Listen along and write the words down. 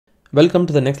Welcome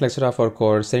to the next lecture of our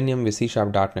course Selenium with C#.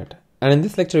 .NET. And in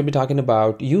this lecture we'll be talking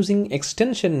about using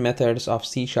extension methods of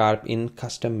C# in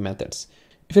custom methods.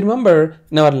 If you remember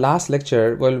in our last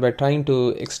lecture, while we were trying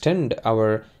to extend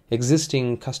our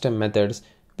existing custom methods,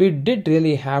 we did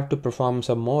really have to perform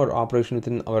some more operation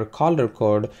within our caller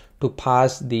code to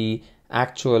pass the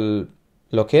actual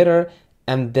locator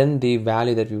and then the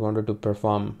value that we wanted to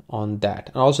perform on that.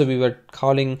 And also we were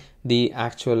calling the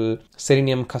actual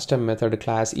Selenium custom method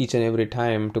class each and every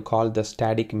time to call the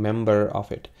static member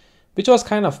of it, which was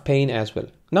kind of pain as well.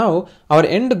 Now our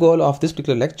end goal of this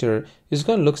particular lecture is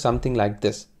going to look something like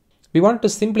this. We want to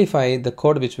simplify the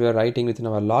code which we are writing within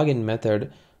our login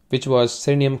method, which was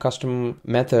Selenium custom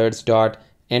methods dot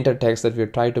EnterText that we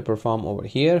tried to perform over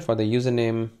here for the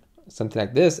username, something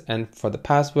like this, and for the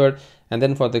password, and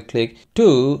then for the click,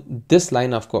 to this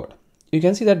line of code. You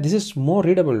can see that this is more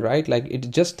readable, right? Like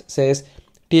it just says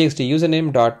txt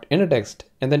username dot EnterText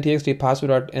and then txt password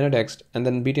dot EnterText and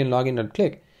then btn login dot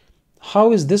click.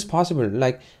 How is this possible?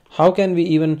 Like how can we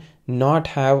even not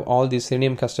have all these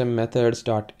Selenium custom methods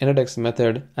dot EnterText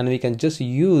method and we can just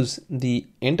use the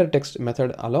EnterText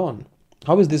method alone?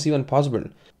 How is this even possible?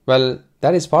 Well,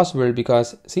 that is possible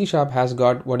because C# has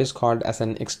got what is called as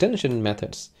an extension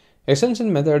methods.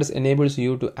 Extension methods enables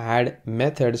you to add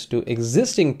methods to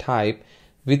existing type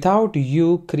without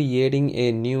you creating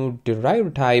a new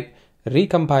derived type,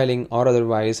 recompiling or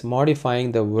otherwise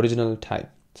modifying the original type.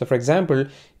 So for example,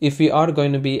 if we are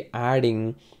going to be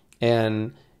adding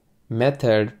an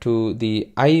method to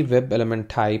the iWebElement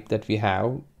type that we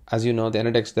have, as you know, the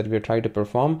EnterText that we are trying to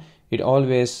perform, it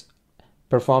always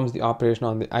performs the operation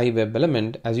on the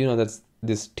iWebElement. As you know, that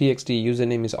this txt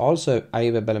username is also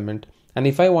iWebElement. And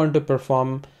if I want to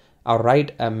perform or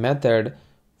write a method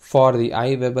for the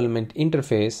iWebElement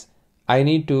interface, I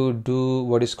need to do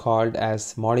what is called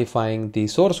as modifying the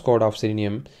source code of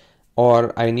Selenium,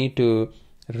 or I need to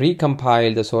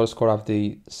recompile the source code of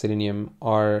the Selenium,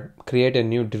 or create a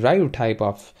new derived type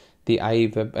of the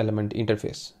iWebElement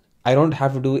interface. I don't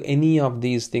have to do any of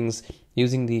these things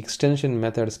using the extension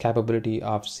methods capability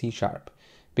of C#,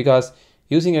 because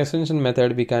using extension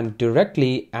method we can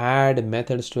directly add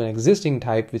methods to an existing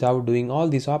type without doing all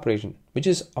these operations, which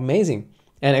is amazing.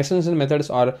 And extension methods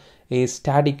are a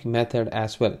static method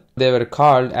as well. They were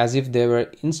called as if they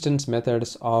were instance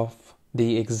methods of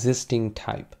the existing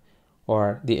type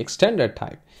or the extended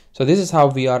type. So this is how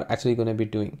we are actually going to be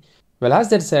doing. Well, as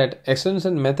that said,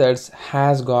 extension methods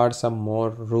has got some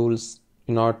more rules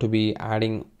in order to be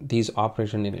adding these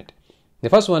operations in it. The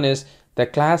first one is the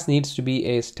class needs to be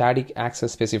a static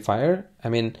access specifier. I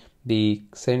mean, the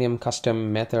Selenium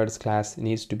custom methods class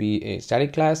needs to be a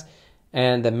static class,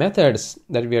 and the methods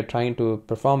that we are trying to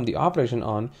perform the operation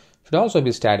on should also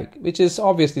be static, which is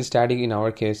obviously static in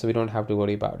our case, so we don't have to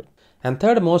worry about it. And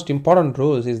third most important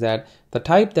rule is that the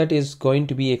type that is going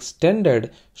to be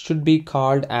extended should be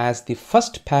called as the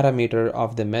first parameter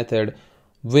of the method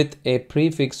with a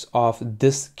prefix of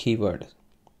this keyword.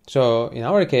 So in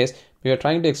our case, we are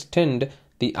trying to extend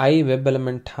the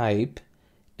iWebElement type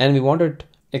and we want to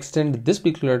extend this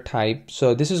particular type.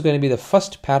 So this is going to be the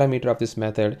first parameter of this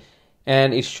method,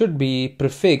 and it should be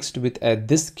prefixed with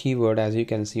this keyword, as you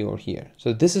can see over here.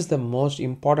 So this is the most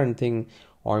important thing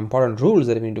or important rules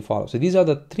that we need to follow. So these are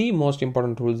the three most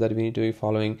important rules that we need to be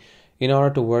following in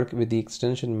order to work with the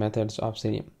extension methods of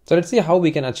Selenium. So let's see how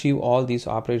we can achieve all these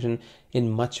operations in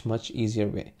much easier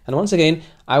way. And once again,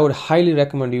 I would highly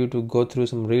recommend you to go through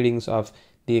some readings of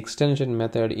the extension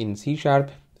method in C#.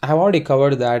 I have already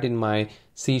covered that in my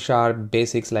C#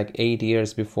 basics like 8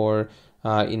 years before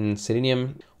in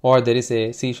Selenium, or there is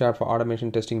a C# for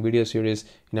automation testing video series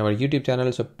in our YouTube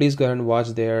channel. So please go ahead and watch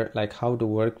there, like how to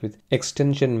work with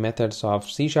extension methods of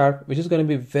C#, which is going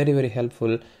to be very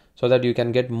helpful so that you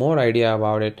can get more idea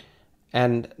about it.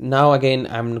 And now again,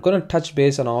 I'm going to touch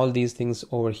base on all these things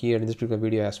over here in this particular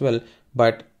video as well,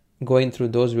 but going through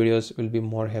those videos will be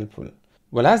more helpful.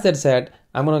 Well, as that said,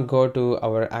 I'm going to go to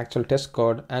our actual test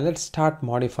code and let's start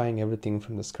modifying everything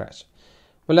from the scratch.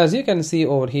 Well, as you can see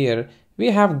over here, we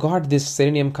have got this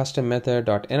Selenium custom method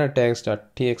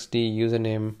 .entertext.txt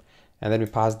username, and then we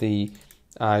pass the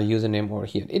username over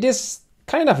here. It is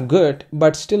kind of good,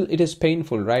 but still it is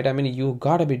painful, right? I mean, you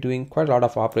gotta be doing quite a lot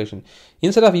of operation.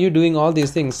 Instead of you doing all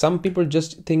these things, some people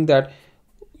just think that,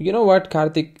 you know what,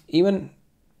 Karthik, even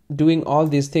doing all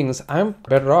these things, I'm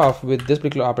better off with this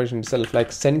particular operation itself,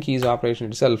 like send keys operation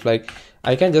itself. Like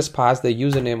I can just pass the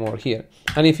username over here.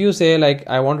 And if you say like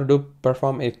I want to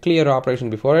perform a clear operation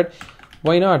before it,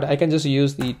 why not? I can just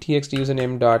use the txt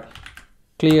username dot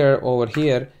clear over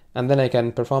here, and then I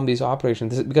can perform these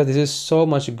operations. Because this is so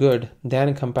much good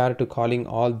than compared to calling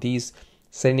all these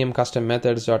Selenium custom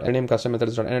methods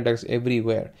 .enterText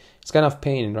everywhere. It's kind of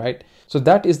pain, right? So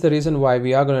that is the reason why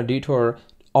we are going to detour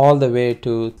all the way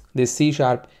to the C#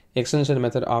 extension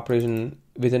method operation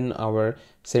within our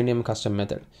Selenium custom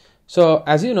method. So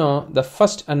as you know, the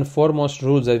first and foremost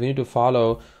rules that we need to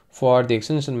follow for the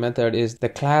extension method is the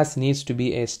class needs to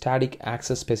be a static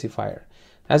access specifier.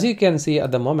 As you can see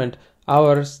at the moment,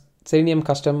 our Selenium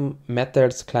custom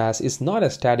methods class is not a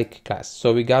static class.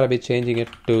 So we gotta be changing it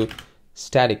to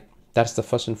static. That's the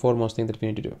first and foremost thing that we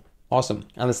need to do. Awesome.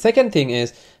 And the second thing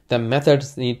is the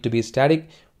methods need to be static,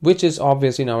 which is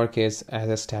obviously in our case as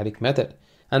a static method.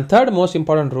 And third most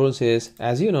important rules is,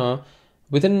 as you know,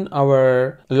 within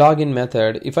our login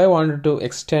method, if I wanted to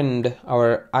extend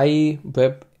our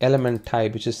iWeb element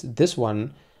type, which is this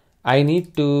one, I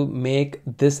need to make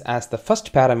this as the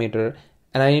first parameter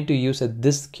and I need to use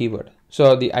this keyword.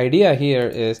 So the idea here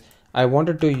is I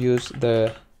wanted to use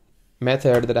the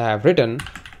method that I have written,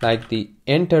 like the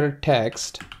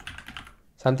EnterText,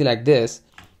 something like this,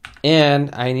 and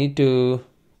I need to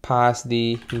pass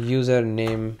the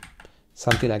username,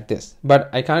 something like this. But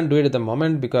I can't do it at the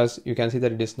moment because you can see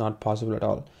that it is not possible at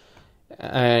all.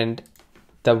 And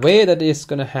the way that is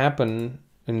going to happen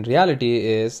in reality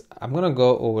is I'm going to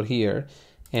go over here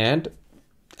and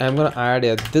I'm going to add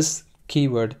this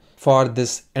keyword for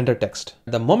this EnterText.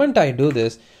 The moment I do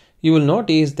this, you will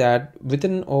notice that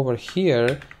within over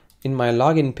here in my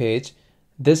login page,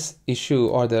 this issue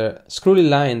or the scrolly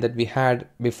line that we had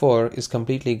before is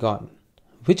completely gone,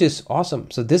 which is awesome.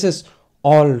 So this is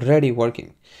already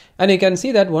working. And you can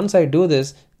see that once I do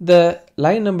this, the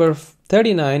line number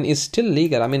 39 is still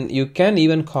legal. I mean, you can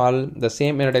even call the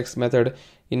same EnterText method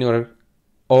in your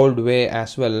old way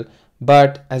as well.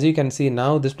 But as you can see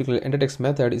now, this particular EnterText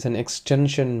method is an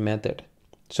extension method.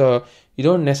 So you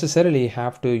don't necessarily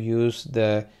have to use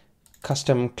the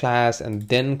custom class and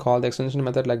then call the extension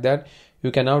method like that.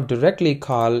 You can now directly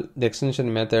call the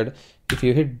extension method. If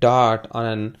you hit dot on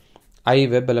an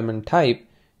iWeb element type,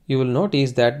 you will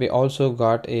notice that we also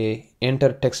got a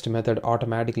EnterText method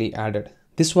automatically added.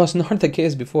 This was not the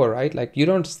case before, right? Like you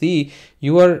don't see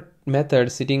your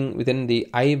method sitting within the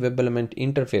iWeb element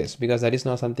interface because that is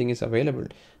not something is available.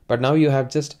 But now you have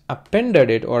just appended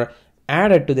it or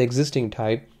added to the existing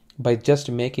type by just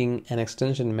making an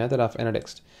extension method of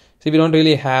EnterText. So we don't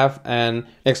really have an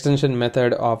extension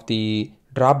method of the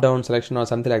drop-down selection or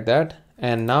something like that.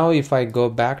 And now if I go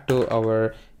back to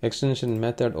our extension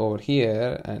method over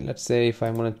here, and let's say if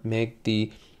I'm going to make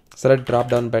the select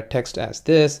drop-down by text as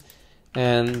this,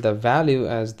 and the value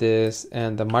as this,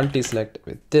 and the multi-select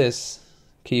with this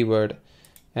keyword,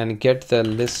 and get the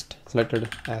list selected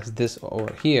as this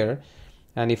over here.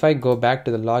 And if I go back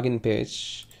to the login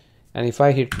page, and if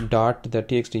I hit dot the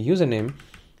txt username,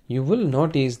 you will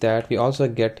notice that we also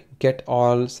get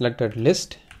all selected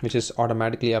list, which is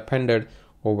automatically appended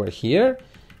over here.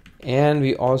 And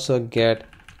we also get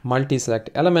multi-select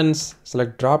elements,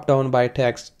 select drop down by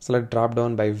text, select drop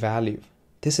down by value.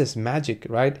 This is magic,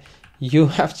 right? You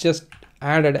have just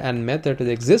added a method to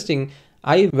the existing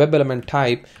iWeb element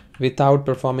type without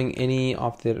performing any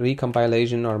of the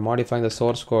recompilation or modifying the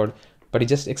source code, but you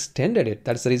just extended it.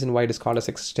 That's the reason why it is called as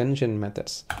extension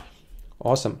methods.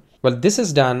 Awesome. Well, this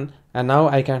is done, and now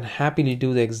I can happily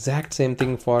do the exact same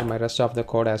thing for my rest of the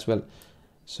code as well.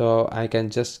 So I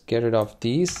can just get rid of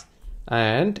these,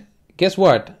 and guess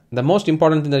what? The most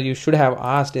important thing that you should have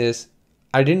asked is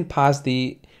I didn't pass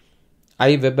the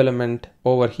iWeb element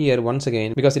over here once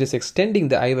again because it is extending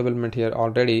the iWeb element here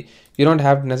already. You don't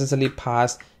have to necessarily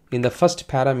pass in the first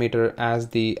parameter as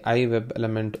the iWeb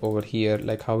element over here,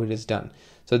 like how it is done.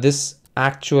 So this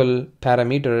actual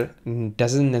parameter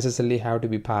doesn't necessarily have to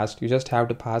be passed. You just have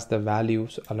to pass the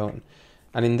values alone.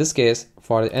 And in this case,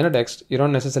 for the EnterText, you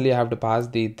don't necessarily have to pass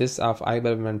the this of iWeb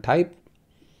element type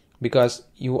because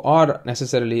you are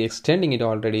necessarily extending it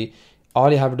already.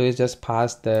 All you have to do is just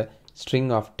pass the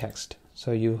string of text.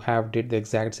 So you have did the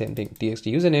exact same thing,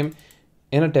 txt username,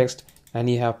 EnterText, and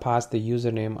you have passed the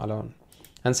username alone.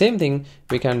 And same thing,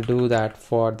 we can do that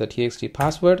for the txt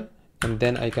password, and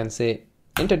then I can say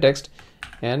EnterText,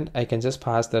 and I can just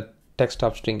pass the text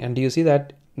of string. And do you see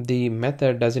that the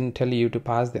method doesn't tell you to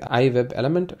pass the iWeb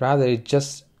element, rather it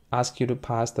just asks you to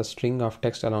pass the string of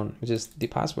text alone, which is the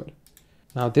password.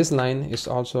 Now this line is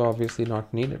also obviously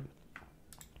not needed.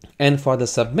 And for the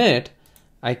submit,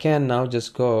 I can now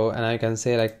just go and I can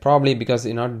say, like, probably because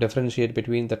you not differentiate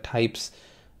between the types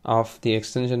of the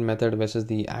extension method versus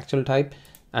the actual type,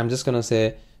 I'm just gonna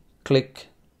say click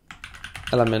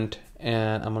element,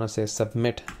 and I'm gonna say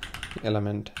submit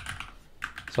element,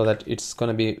 so that it's going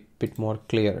to be a bit more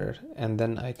clearer. And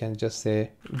then I can just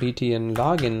say btn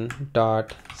login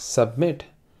dot submit,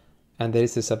 and there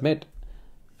is the submit.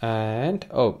 And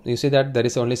oh, you see that there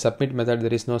is only submit method,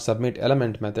 there is no submit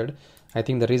element method. I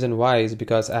think the reason why is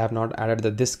because I have not added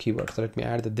the this keyword. So let me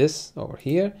add the this over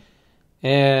here,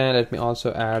 and let me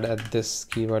also add this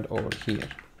keyword over here.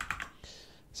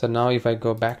 So now if I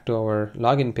go back to our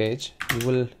login page, you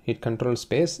will hit control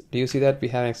space. Do you see that we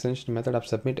have an extension method of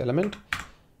submit element,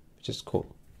 which is cool.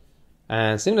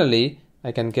 And similarly,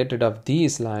 I can get rid of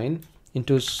these line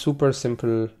into super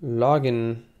simple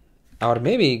login, or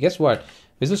maybe guess what?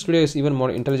 Visual Studio is even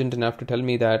more intelligent enough to tell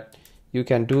me that you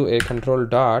can do a control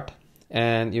dot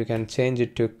and you can change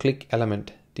it to click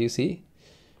element. Do you see?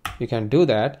 You can do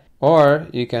that, or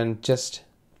you can just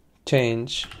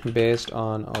change based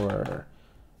on our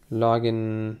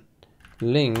login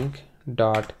link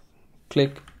dot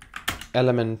click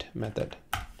element method,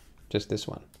 just this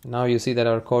one. Now you see that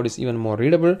our code is even more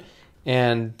readable,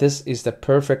 and this is the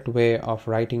perfect way of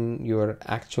writing your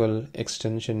actual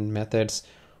extension methods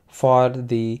for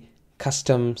the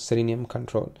custom Selenium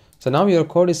control. So now your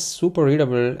code is super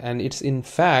readable, and it's in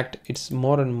fact, it's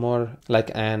more and more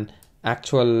like an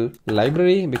actual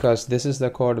library, because this is the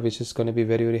code which is going to be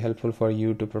very, very helpful for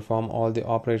you to perform all the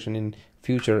operation in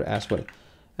future as well.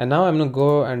 And now I'm going to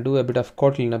go and do a bit of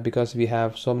code cleanup because we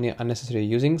have so many unnecessary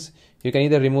usings. You can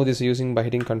either remove this using by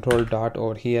hitting control dot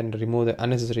over here and remove the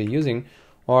unnecessary using,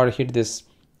 or hit this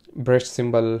brush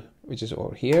symbol which is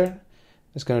over here.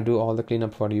 It's going to do all the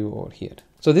cleanup for you over here.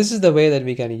 So this is the way that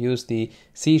we can use the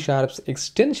C#'s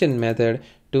extension method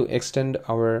to extend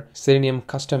our Selenium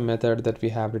custom method that we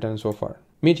have written so far.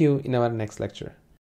 Meet you in our next lecture.